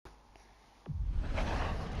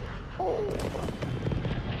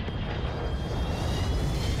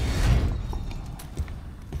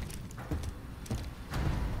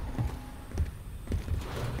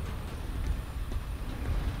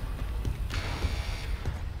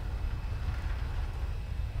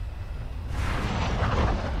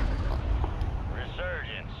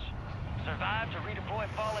Resurgence. Survive to redeploy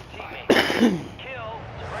fallen teammates. Kill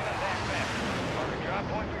to bring them back. Mark a drop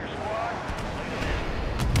point for your squad.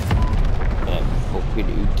 Fuck you,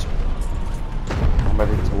 dude. I'm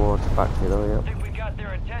heading towards the factory though, I yep. think we got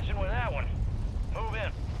their attention with that one. Move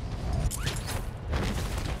in.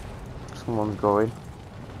 Someone's going.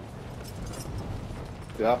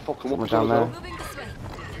 Yeah, fuck him up Someone down there. Moving this way.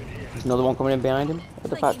 There's another one coming in behind him at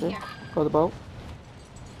the factory. Go the boat.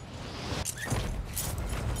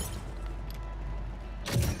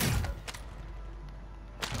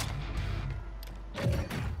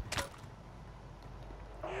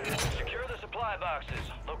 Secure the supply boxes.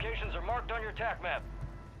 Locations are marked on your TAC map.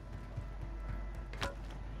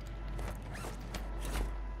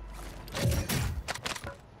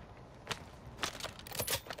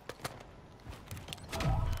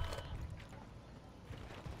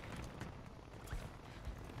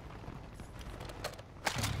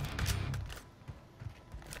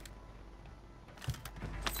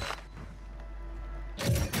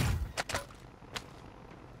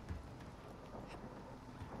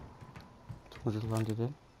 Someone just landed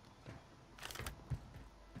in.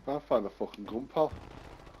 Can't find the fucking gun, pal.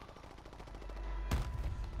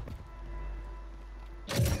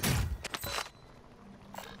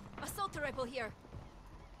 Assault rifle here.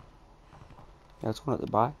 Yeah, there's one at the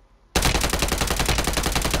buy. There's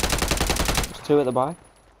two at the buy.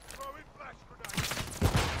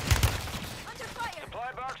 Under fire.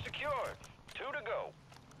 Supply box secured. 2 to go.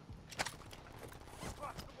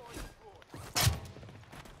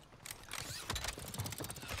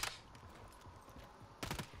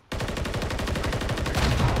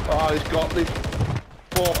 Oh, he's got me.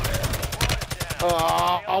 Fuck.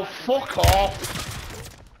 Oh, fuck off.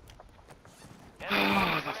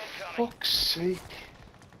 Ah, for fuck's sake.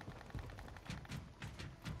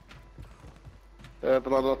 But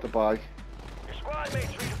I'm not to buy. Your squad mates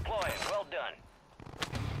redeploying. Well done.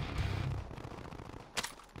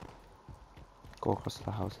 Go across to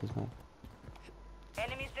the houses, mate.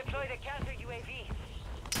 Enemies deployed a counter UAV.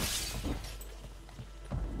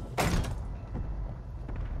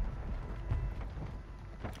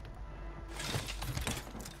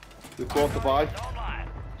 We've got to buy. Online.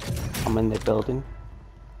 I'm in the building.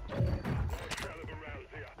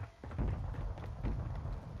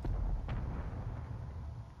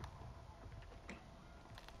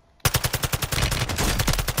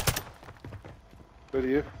 Where are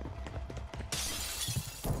you?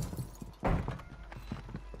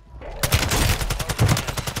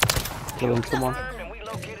 Killing someone. And we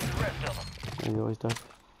located the rest of them. Yeah, he always does.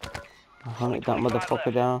 I hunted that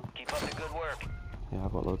motherfucker down. Keep up the good work. Yeah,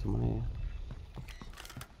 I've got loads of money here.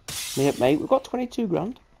 Mate, mate, we've got 22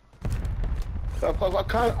 grand. I've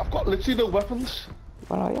got literally no weapons.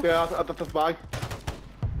 Where are you? Yeah, I'd have to buy.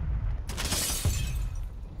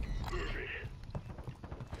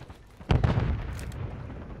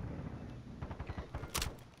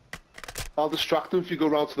 I'll distract them if you go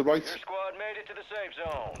round to the right. Your squad made it to the safe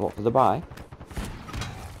zone. What, for the buy?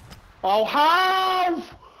 Oh, how?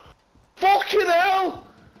 Fucking hell!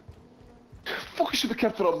 Fuck, I should have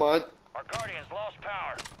kept it on mine. Our guardians lost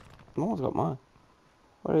power. No one's got mine.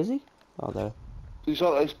 Where is he? Oh, there. He's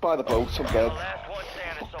by the boat, I'm The dead. last one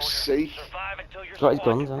standing, Fuck's soldier. sake. Survive until your He's got his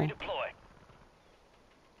squad guns, can hasn't he? redeploy.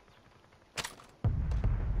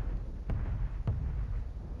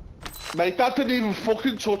 Mate, that didn't even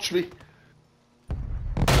fucking touch me. Squad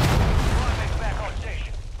mates back on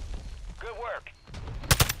station. Good work.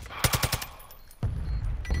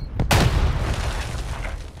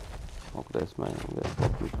 Fuck this, mate. I'm getting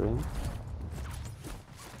fucking cream.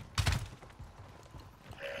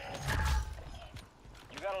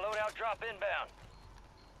 You got a loadout drop inbound.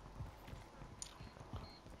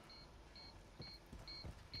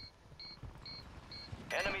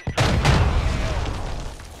 Enemies dropping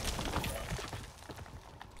down.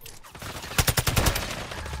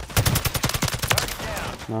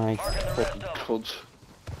 Nice. Marking the rest of them. Cunt.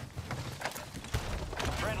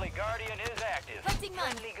 Friendly Guardian is active. Placing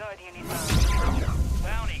mine. Friendly Guardian is active.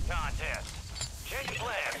 Bounty contest. Change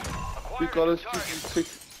plans. Acquire You got new us.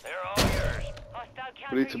 targets. They're all yours.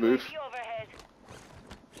 We need to move.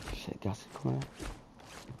 Shit, gas is coming out.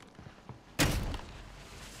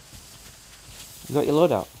 You got your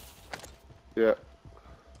load out? Yeah.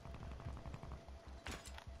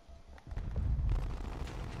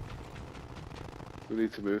 We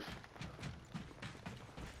need to move.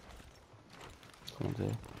 Someone's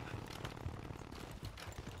here.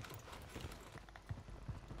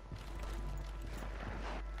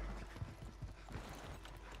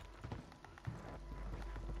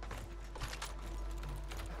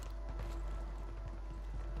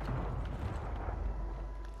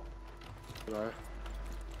 Right.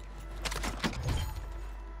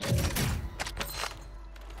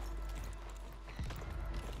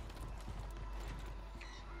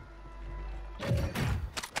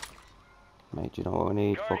 Mate, do you know what we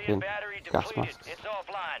need? Guardian Fucking battery gas depleted. masks. It's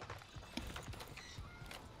offline.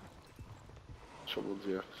 Someone's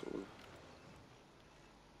here. Someone.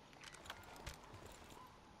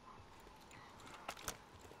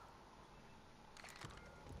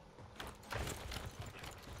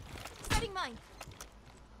 Setting mine.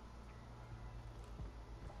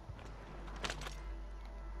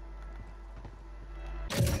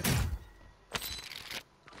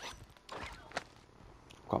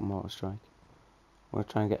 Got a mortar strike. We're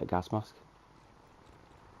trying to get a gas mask.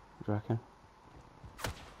 What do you reckon?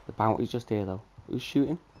 The bounty's just here though. Who's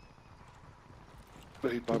shooting?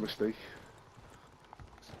 Made by mistake.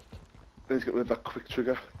 I need to get rid of that quick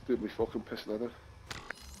trigger. Didn't be fucking pissing at it.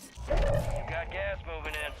 You got gas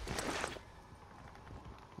moving in.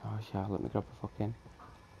 Oh yeah, let me grab the fucking.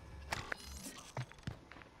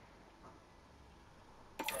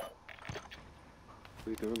 What are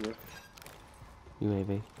you doing there?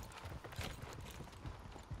 UAV.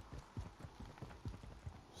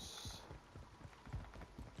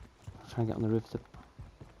 Try and get on the roof of the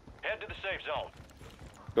Head to the safe zone.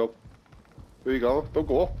 Go. Where you going? Don't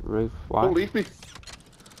go up. roof. Why? Don't leave me.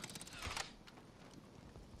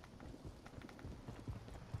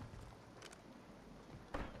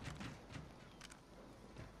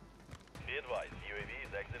 Be advised, UAV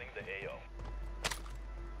is exiting the AO.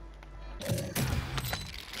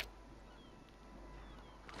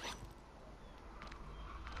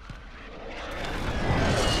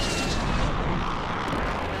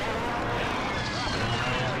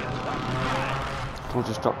 Someone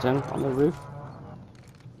just dropped in on the roof.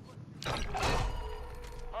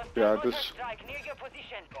 Yeah, just. Can you get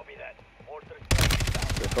position? Copy that. Mortar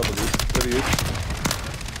Yeah, on the roof. There he is.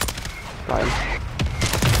 Got him.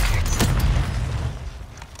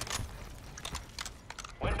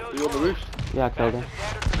 Windows Are you on the roof? Yeah, I killed him.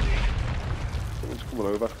 Standard procedure. Someone's coming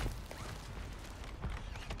over.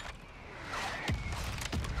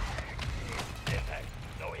 Impact.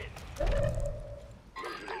 No hit.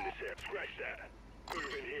 Moving in this air. Scratch that.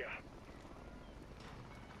 Move in here.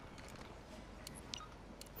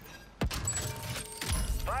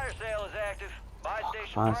 Fire sale is active. Buy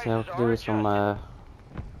station Fine, so prices I could do are with some adjusted.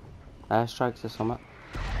 airstrikes or something.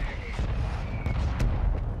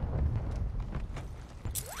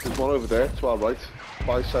 There's one over there to our right.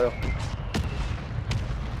 Buy sale.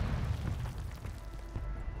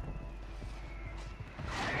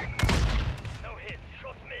 No hits.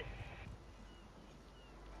 Trust me.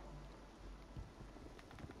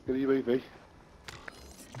 Get a UAV.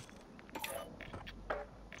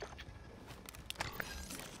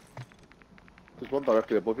 There's one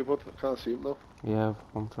directly above you, but I can't see him though. Yeah,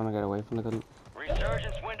 I'm trying to get away from the gun.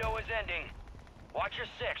 Resurgence window is ending. Watch your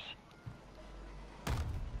six.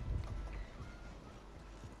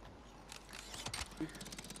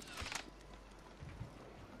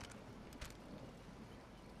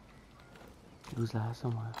 Who's there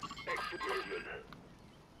somewhere? Exit movement.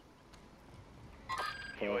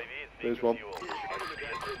 Oh, UAV is being there's one. fueled.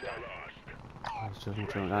 Oh, he's just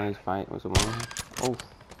jumping down, he's fighting with someone. Oh!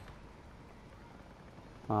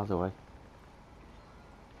 Miles away.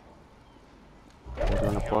 We're doing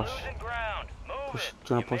a You're push. losing ground. Move Push. it.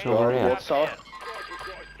 Do you wanna push may over be here? What tower?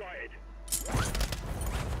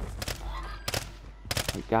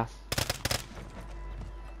 Like gas.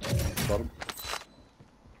 Got him.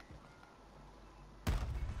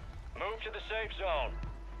 Move to the safe zone.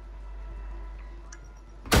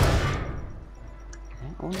 Yeah,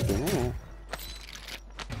 what are you doing here?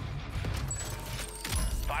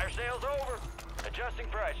 Fire sale's over. Adjusting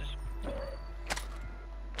prices.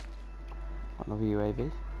 Another UAV.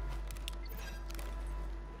 Do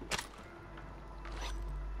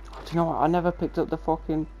you know what? I never picked up the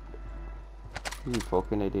fucking. You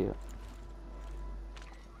fucking idiot.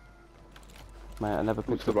 Mate, I never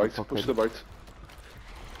Push picked to up the right. the fucking. Push to the right.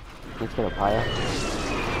 Need to get up higher.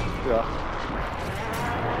 Yeah.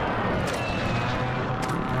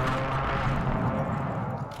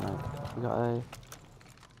 Right, we got a.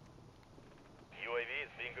 UAV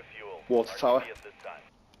is being refueled. Water tower. RTB at this time.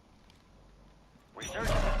 Resurgence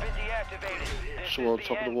is busy activated. This Someone on is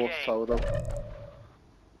top of the end water game. tower though.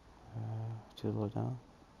 Too low down.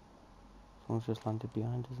 Someone's just landed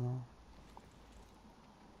behind us now.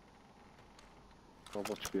 I'll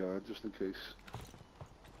watch behind just in case.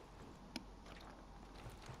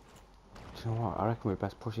 Do you know what? I reckon we're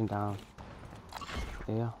best pushing down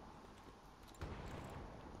here.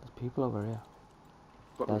 There's people over here.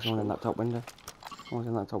 Got no There's one in smoke. that top window. One's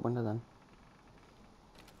in that top window then.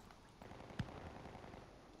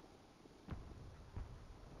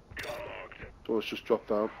 So it's just dropped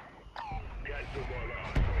down.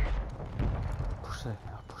 Push there,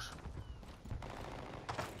 yeah, push.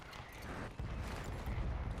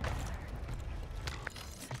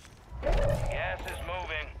 Gas is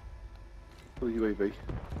moving. Oh, UAV.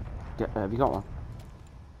 Yeah, have you got one?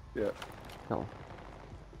 Yeah. Got one.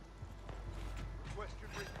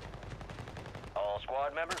 All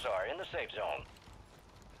squad members are in the safe zone.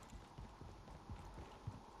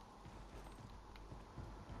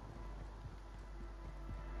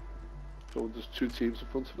 So there's two teams in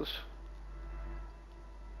front of us.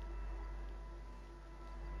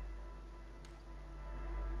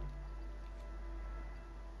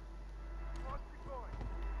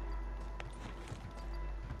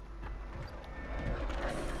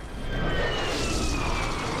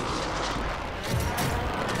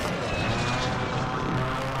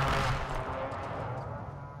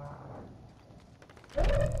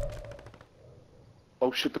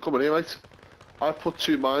 Oh shit, they're coming here, mate. I put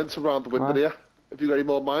 2 mines around the window Right. here. Have you got any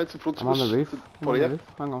more mines in front I'm of on us? the roof. to I'm put on the here? roof.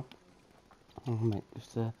 Hang on. Hang on, mate.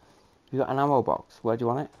 Just you got an ammo box? Where do you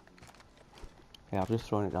want it? Yeah, I've just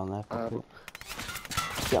thrown it down there. Fuck it.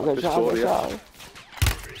 Yeah, I'll get this shot. I'll door get here. shot.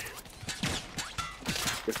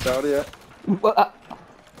 Get down here.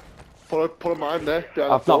 Put a mine there.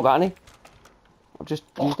 Behind I've that not door. got any. I've just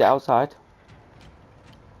used it outside.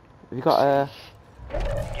 Have you got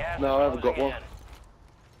Gas No, is I haven't got closing one. in.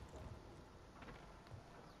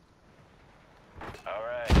 All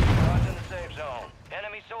right, squad's in the safe zone.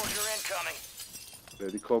 Enemy soldier incoming. There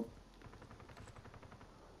they come.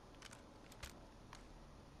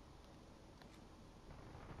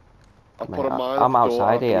 I Mate, put a mine I'm at the door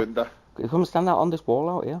outside out the here. window. You come stand out on this wall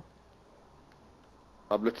out here.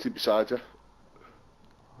 I'm literally beside you.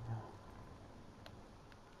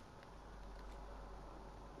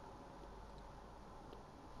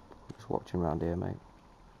 Just watching around here, mate.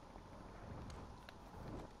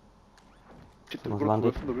 Get Someone's the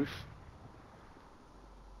landed. from the roof.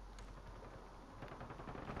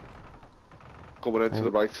 Coming in to Hey.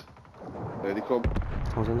 the right. There they come.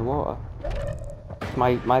 Someone's in the water.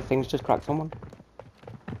 My thing's just cracked someone.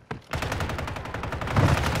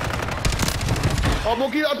 Oh,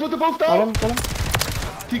 monkey, I put the boat Got down. him, got him.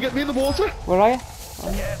 Can you get me in the water? Where are you? Gas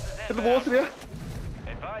is In the inbound. water here.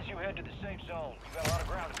 Advise you head to the safe zone. You got a lot of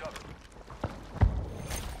ground to cover.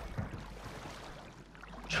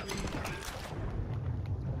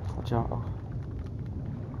 Watch out. Oh.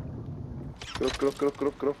 Get up, get up, get up, get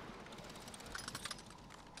up, get up.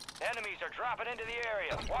 Enemies are dropping into the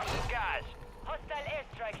area. Watch the skies. Hostile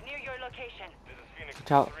airstrike near your location.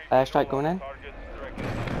 Watch out. Airstrike going in.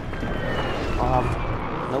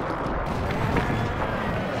 Nope.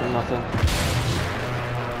 Doing nothing.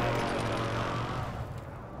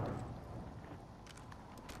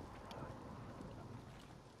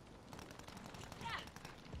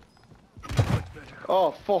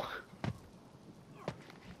 Oh, fuck.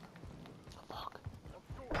 Fuck.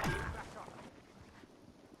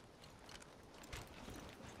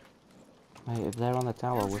 Mate, if they're on the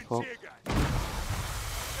tower, we're fucked. Enemy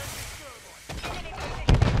precision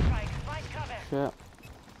airstrike. Find cover. Shit.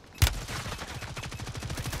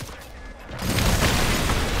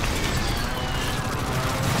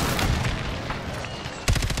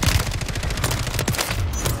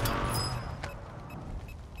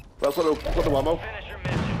 I've got the ammo. Finish your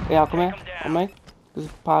mission. Yeah, come here. Take 'em down. On me. There's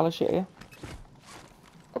a pile of shit here.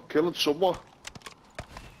 I'm killing someone.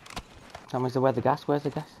 Tell me where's the gas? Where's the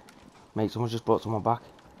gas? Mate, someone's just brought someone back.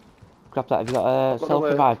 Grab that. Have you got a I've got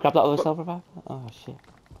self-revive? Grab that other got- self-revive. Oh, shit.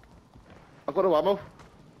 I've got no ammo.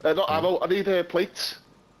 Not ammo, I need plates.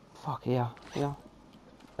 Fuck, yeah. Yeah.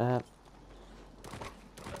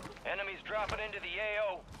 Enemies dropping into the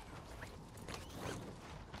AO.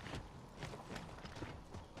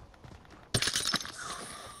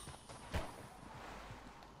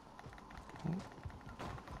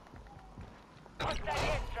 Hostile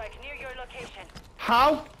airstrike near your location.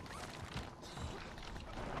 How?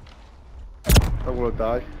 I'm gonna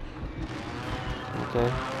die.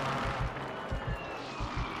 Okay.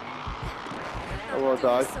 I'm gonna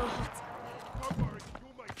die. So hot.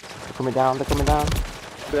 They're coming down. They're coming down.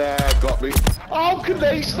 Yeah, got me. How can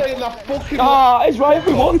they stay in that fucking... Ah, it's right.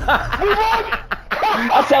 We won. We won!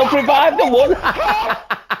 I self-revived and won.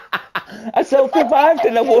 I self-revived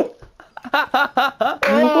and I won.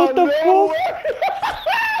 What the no fuck? way.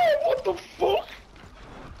 What the fuck?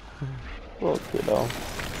 Fuck it all.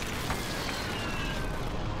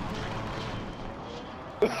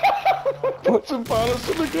 That's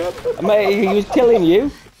embarrassing again. Mate, he was killing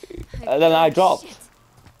you, and then I dropped. Shit.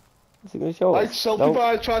 Is it gonna show I us? selfie Nope.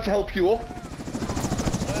 by tried to help you up.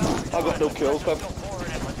 I got no kills, man. Go forward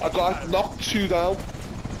and let's I got knocked 2 down.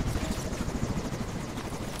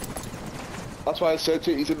 That's why I said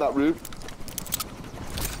to you, he's in that room.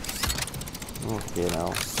 Okay,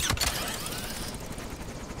 now.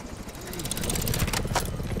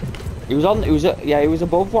 He was on. He was. Yeah, he was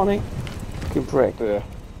above one. He. Fucking prick. Yeah.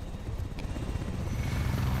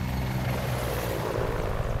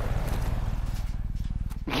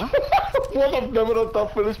 What? I've never had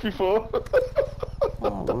that finish before.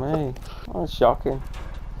 Oh me. That's shocking.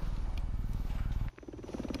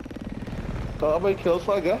 How many kills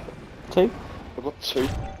did I get? 2. I got 2.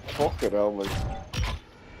 Fucking hell, mate.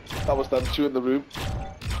 That was them 2 in the room.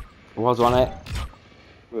 Was on it.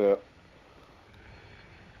 Yeah.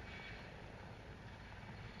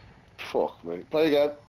 Fuck, mate. Play again.